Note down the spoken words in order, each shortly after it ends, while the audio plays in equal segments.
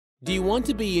Do you want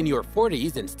to be in your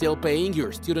 40s and still paying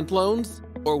your student loans?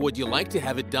 Or would you like to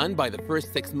have it done by the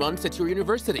first 6 months at your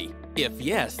university? If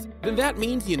yes, then that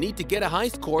means you need to get a high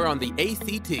score on the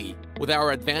ACT. With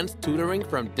our advanced tutoring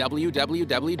from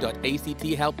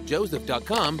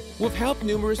www.acthelpjoseph.com, we've helped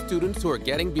numerous students who are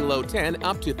getting below 10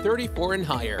 up to 34 and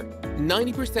higher.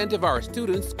 90% of our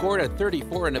students scored at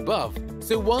 34 and above.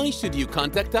 So why should you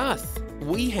contact us?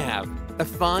 We have a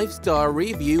 5-star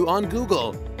review on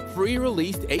Google,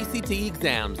 free-released ACT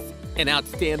exams, an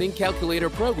outstanding calculator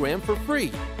program for free.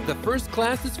 The first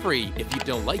class is free if you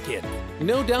don't like it.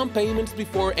 No down payments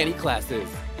before any classes.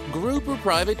 Group or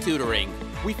private tutoring.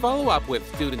 We follow up with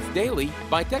students daily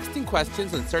by texting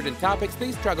questions on certain topics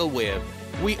they struggle with.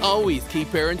 We always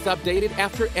keep parents updated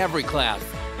after every class.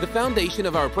 The foundation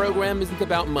of our program isn't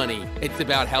about money. It's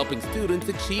about helping students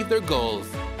achieve their goals.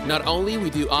 Not only we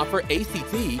do offer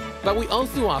ACT, but we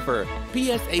also offer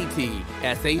PSAT,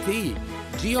 SAT,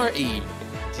 GRE,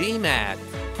 GMAT,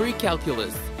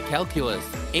 Pre-Calculus, Calculus,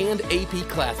 and AP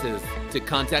classes. To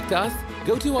contact us,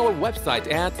 go to our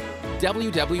website at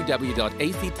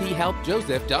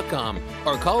www.acthelpjoseph.com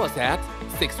or call us at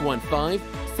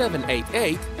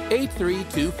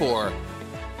 615-788-8324.